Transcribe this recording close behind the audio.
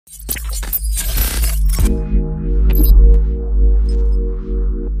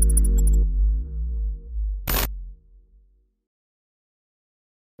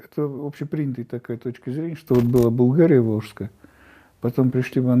это общепринятая такая точка зрения, что вот была Булгария Волжская, потом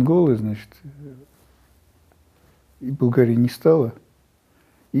пришли монголы, значит, и Булгарии не стало,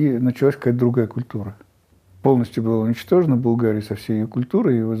 и началась какая-то другая культура. Полностью была уничтожена Булгария со всей ее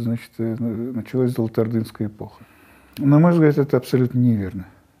культурой, и вот, значит, началась золотоордынская эпоха. На мой взгляд, это абсолютно неверно.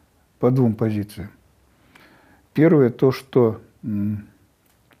 По двум позициям. Первое, то, что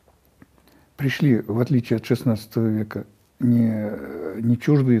пришли, в отличие от XVI века, не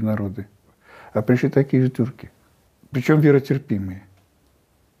чуждые народы, а пришли такие же тюрки. Причем веротерпимые.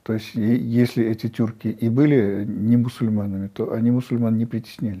 То есть, если эти тюрки и были не мусульманами, то они мусульман не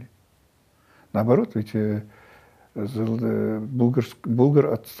притесняли. Наоборот, ведь Булгар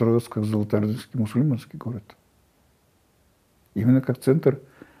отстроился как золотоордынский мусульманский город. Именно как центр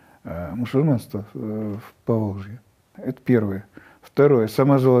мусульманства в Поволжье. Это первое. Второе.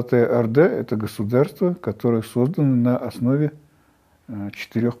 Сама Золотая Орда – это государство, которое создано на основе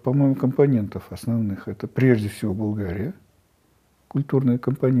 4, по-моему, компонентов основных. Это прежде всего Болгария, культурный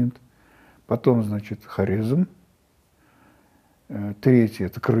компонент. Потом, значит, Хорезм. Третье –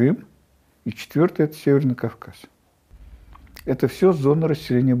 это Крым. И четвертое – это Северный Кавказ. Это все зона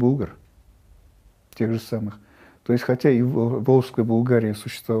расселения булгар, тех же самых. То есть, хотя и Волжская Булгария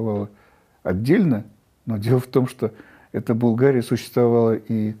существовала отдельно, но дело в том, что эта Булгария существовала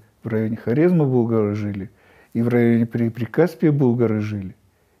и в районе Хорезма булгары жили, и в районе Прикаспия булгары жили,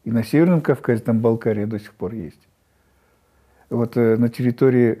 и на Северном Кавказе, там Балкария до сих пор есть. Вот на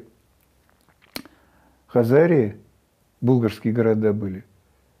территории Хазарии булгарские города были.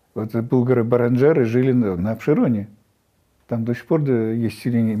 Вот булгары-баранджары жили на Апшероне. Там до сих пор есть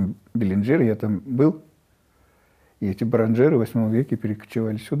селение Белинджер, я там был. И эти баранджеры в 8 веке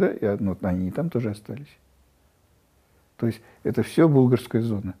перекочевали сюда, и они и там тоже остались. То есть это все булгарская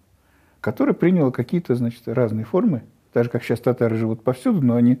зона, которая приняла какие-то, значит, разные формы. Так же, как сейчас татары живут повсюду,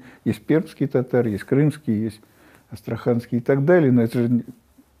 но они есть пермские татары, есть крымские, есть астраханские и так далее. Но это же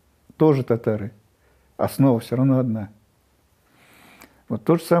тоже татары. Основа все равно одна. Вот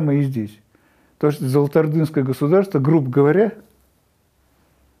то же самое и здесь. То, что золотоордынское государство, грубо говоря,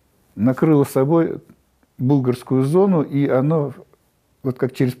 накрыло собой булгарскую зону, и оно, вот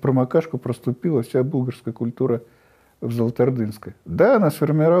как через промокашку, проступила вся булгарская культура в золотоордынской. Да, она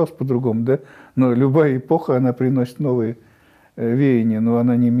сформировалась по-другому, да, но любая эпоха, она приносит новые веяния, но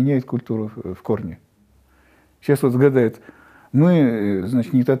она не меняет культуру в корне. Сейчас вот гадают, мы,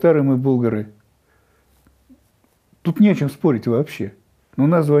 значит, не татары, мы булгары. Тут не о чем спорить вообще. Но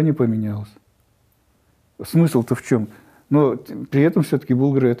назва не поменялась. Смысл-то в чем? Но при этом все-таки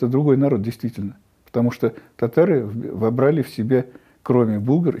булгары – это другой народ, действительно. Потому что татары вобрали в себя, кроме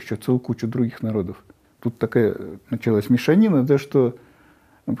булгар, еще целую кучу других народов. Тут такая началась мешанина, да, что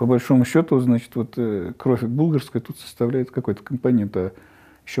по большому счету, значит, вот кровь булгарская тут составляет какой-то компонент, а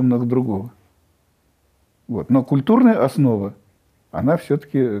еще много другого. Вот. Но культурная основа, она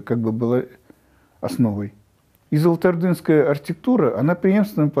все-таки как бы была основой. И золотоордынская архитектура, она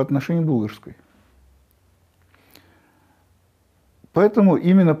преемственна по отношению к булгарской. Поэтому,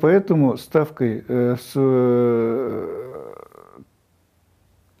 именно поэтому ставкой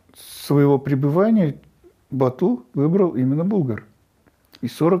своего пребывания Бату выбрал именно Булгар. И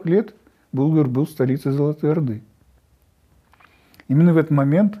 40 лет Булгар был столицей Золотой Орды. Именно в этот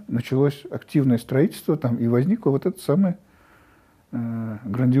момент началось активное строительство там, и возникла вот эта самая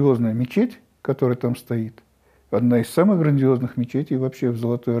грандиозная мечеть, которая там стоит. Одна из самых грандиозных мечетей вообще в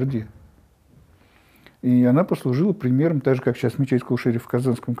Золотой Орде. И она послужила примером, так же, как сейчас мечеть Каушери в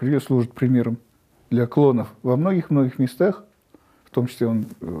Казанском крыле служит примером для клонов во многих-многих местах, в том числе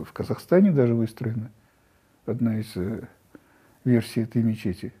в Казахстане даже выстроена одна из версий этой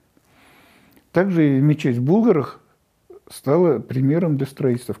мечети. Также и мечеть в Булгарах стала примером для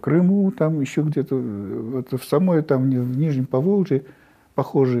строительства. В Крыму, там еще где-то, вот в самой, там в Нижнем Поволжье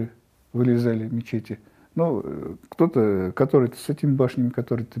похожие вылезали мечети. Но кто-то, который-то с этими башнями,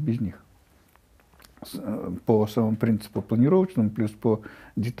 который-то без них. По самому принципу планировочному, плюс по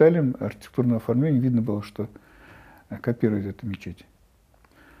деталям архитектурного оформления видно было, что копирует эту мечеть.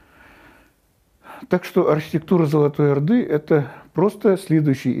 Так что архитектура Золотой Орды – это просто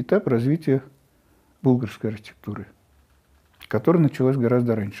следующий этап развития булгарской архитектуры, которая началась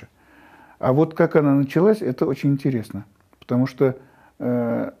гораздо раньше. А вот как она началась, это очень интересно, потому что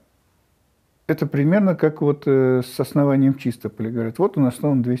это примерно как вот с основанием Чистополя. Говорят, вот он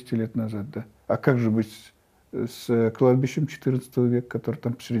основан 200 лет назад, да. А как же быть с кладбищем XIV века, который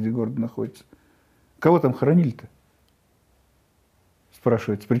там посреди города находится? Кого там хоронили-то?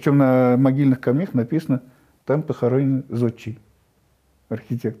 Спрашивается. Причем на могильных камнях написано, там похоронен зодчий,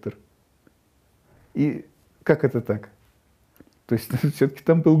 архитектор. И как это так? То есть все-таки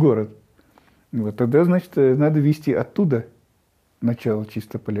там был город. Вот тогда, значит, надо вести оттуда начало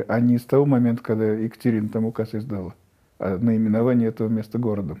Чистополя, а не с того момента, когда Екатерина там указ издала, а наименование этого места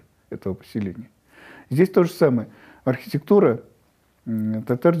городом, этого поселения. Здесь то же самое. Архитектура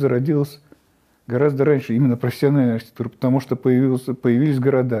татар зародилась гораздо раньше, именно профессиональная архитектура, потому что появились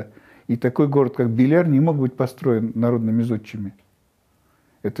города. И такой город, как Беляр, не мог быть построен народными зодчими.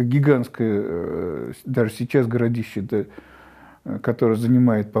 Это гигантское, даже сейчас городище, да, которое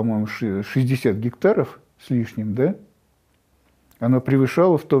занимает, по-моему, 60 гектаров с лишним, да? Оно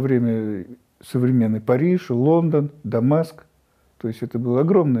превышало в то время современный Париж, Лондон, Дамаск. То есть это был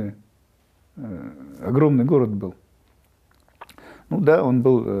огромный город был. Ну да, он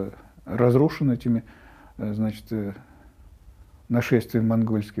был разрушен этими, значит, нашествием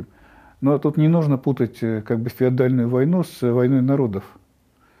монгольским. Но тут не нужно путать как бы феодальную войну с войной народов.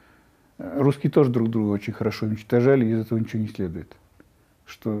 Русские тоже друг друга очень хорошо уничтожали, из этого ничего не следует.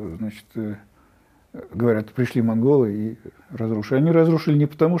 Что, значит, говорят, пришли монголы и разрушили. Они разрушили не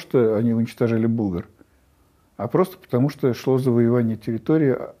потому, что они уничтожали булгар, а просто потому, что шло завоевание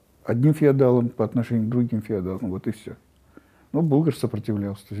территории одним феодалом по отношению к другим феодалам. Вот и все. Но булгар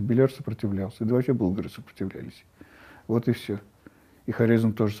сопротивлялся, то есть Беляр сопротивлялся, да вообще булгары сопротивлялись. Вот и все. И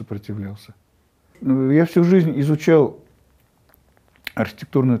Хорезм тоже сопротивлялся. Я всю жизнь изучал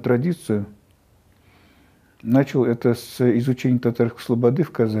архитектурную традицию. Начал это с изучения татарской слободы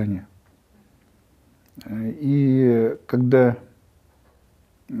в Казани. И когда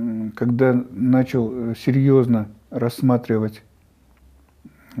начал серьезно рассматривать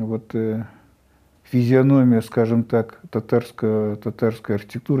вот, физиономию, скажем так, татарской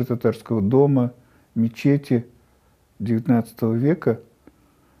архитектуры, татарского дома, мечети XIX века,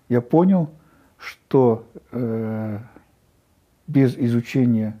 я понял, что без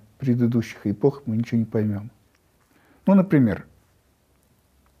изучения предыдущих эпох мы ничего не поймем. Ну, например,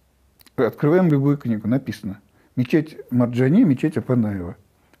 открываем любую книгу, написано «Мечеть Марджани, мечеть Апанаева».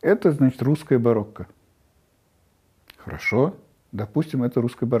 Это, значит, русская барокко. Хорошо, допустим, это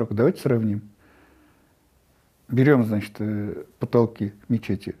русская барокко. Давайте сравним. Берем, значит, потолки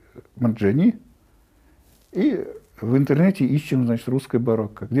мечети Марджани и в интернете ищем, значит, русская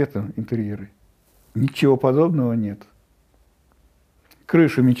барокко. Где там интерьеры? Ничего подобного нет.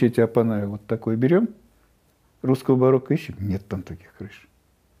 Крышу мечети Апанаева вот такой берем, русского барокко ищем, нет там таких крыш.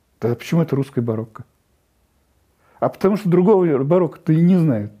 Тогда почему это русская барокко? А потому что другого барокко-то и не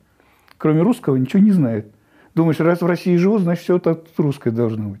знают. Кроме русского ничего не знают. Думаешь, раз в России живут, значит, все тут русское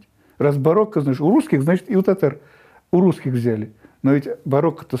должно быть. Раз барокко, значит, у русских, значит, и у татар. У русских взяли. Но ведь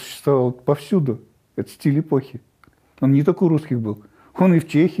барокко-то существовал повсюду. Это стиль эпохи. Он не только у русских был. Он и в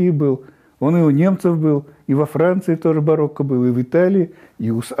Чехии был, он и у немцев был, и во Франции тоже барокко был, и в Италии,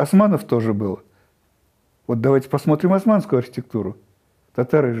 и у османов тоже было. Вот давайте посмотрим османскую архитектуру.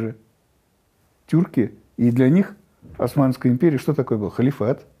 Татары же тюрки, и для них Османская империя что такое был?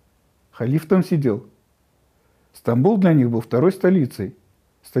 Халифат. Халиф там сидел. Стамбул для них был второй столицей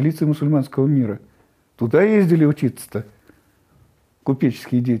мусульманского мира. Туда ездили учиться-то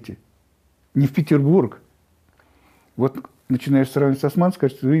купеческие дети. Не в Петербург. Вот начинаешь сравнивать с османской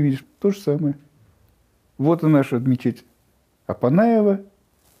архитектурой, и видишь то же самое. Вот и наша мечеть Апанаева,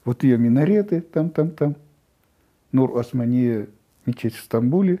 вот ее минареты там. Нур-Османия, мечеть в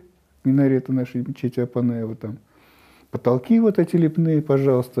Стамбуле, минареты нашей мечети Апанаева там. Потолки вот эти лепные,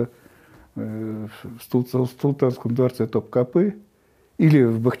 пожалуйста, в Султанском дворце Топкапы или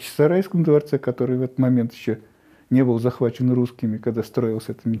в Бахчисарайском дворце, который в этот момент еще не был захвачен русскими, когда строилась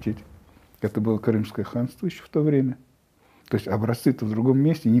эта мечеть. Это было Крымское ханство еще в то время. То есть образцы-то в другом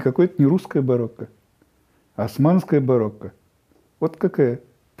месте. Никакое это не русское барокко, а османское барокко. Вот какая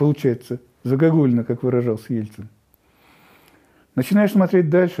получается загогулина, как выражался Ельцин. Начинаешь смотреть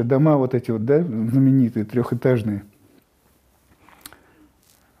дальше. Дома вот эти вот, да, знаменитые, трехэтажные.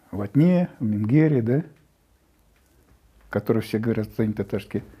 В Атне, в Менгере, да, которые все говорят, что они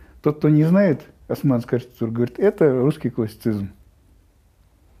татарские. Тот, кто не знает османскую архитектуру, говорит, это русский классицизм.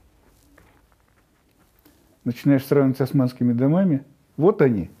 Начинаешь сравнивать с османскими домами, вот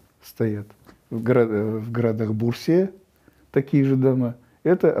они стоят. В городах Бурсе такие же дома.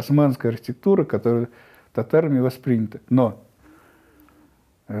 Это османская архитектура, которая татарами воспринята. Но,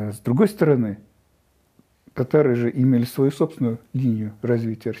 с другой стороны, татары же имели свою собственную линию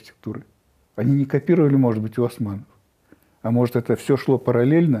развития архитектуры. Они не копировали, может быть, у османов. А может, это все шло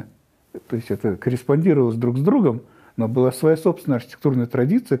параллельно, то есть это корреспондировалось друг с другом, но была своя собственная архитектурная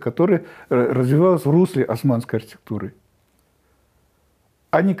традиция, которая развивалась в русле османской архитектуры,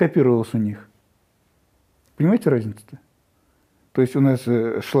 а не копировалась у них. Понимаете разницу-то? То есть у нас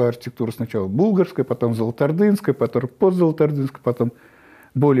шла архитектура сначала булгарская, потом золотоордынская, потом постзолотоордынская, потом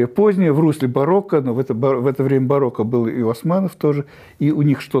более поздняя, в русле барокко, но в это время барокко было и у османов тоже, и у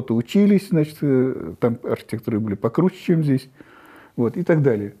них что-то учились, значит, там архитекторы были покруче, чем здесь, вот, и так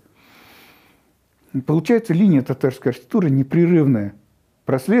далее. Получается, линия татарской архитектуры непрерывная,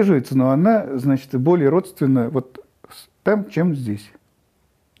 прослеживается, но она, значит, более родственна вот там, чем здесь,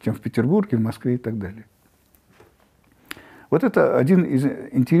 чем в Петербурге, в Москве и так далее. Вот это один из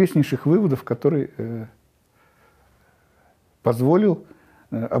интереснейших выводов, который позволил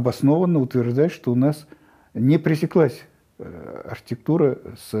обоснованно утверждать, что у нас не пресеклась архитектура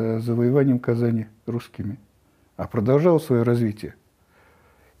с завоеванием Казани русскими, а продолжала свое развитие.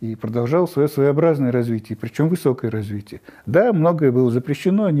 И продолжала свое своеобразное развитие, причем высокое развитие. Да, многое было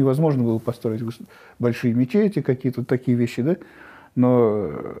запрещено, невозможно было построить большие мечети, какие-то такие вещи, да,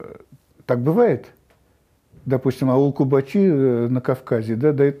 но так бывает. Допустим, аул Кубачи на Кавказе,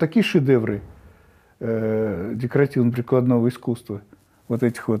 да, дают такие шедевры декоративно-прикладного искусства, вот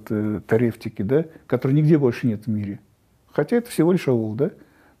этих вот тарефтики, да, которые нигде больше нет в мире. Хотя это всего лишь аул, да.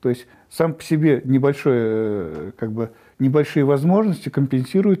 То есть сам по себе небольшие возможности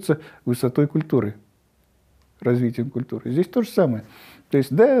компенсируются высотой культуры, развитием культуры. Здесь то же самое. То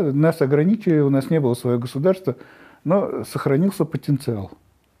есть, да, нас ограничили, у нас не было своего государства, но сохранился потенциал,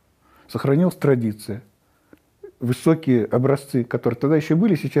 сохранилась традиция. Высокие образцы, которые тогда еще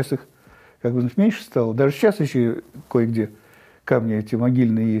были, сейчас их как бы меньше стало. Даже сейчас еще кое-где камни эти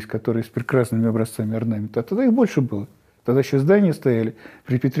могильные есть, которые с прекрасными образцами орнамента. А тогда их больше было. Тогда еще здания стояли.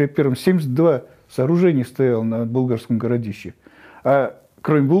 При Петре I 72 сооружений стояло на Булгарском городище. А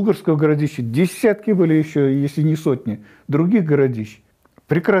кроме Булгарского городища, десятки были еще, если не сотни, других городищ. В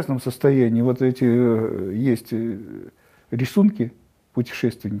прекрасном состоянии. Вот эти есть рисунки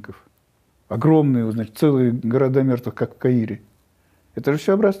путешественников. Огромные, значит, целые города мертвых, как в Каире. Это же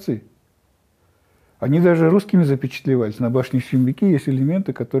все образцы. Они даже русскими запечатлевались. На башне Сюмбюке есть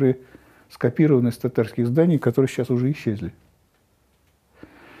элементы, которые скопированы из татарских зданий, которые сейчас уже исчезли.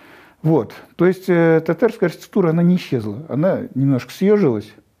 Вот. То есть татарская архитектура, она не исчезла. Она немножко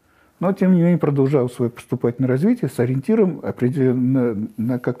съежилась, но, тем не менее, продолжала свое поступательное развитие с ориентиром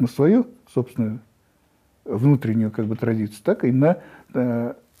определенно как на свою собственную внутреннюю как бы традицию, так и на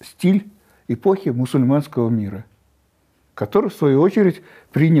стиль эпохи мусульманского мира, который, в свою очередь,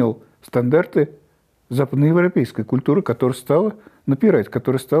 принял стандарты западноевропейской культуры, которая стала напирать,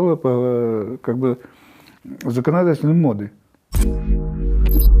 которая стала как бы законодательной модой.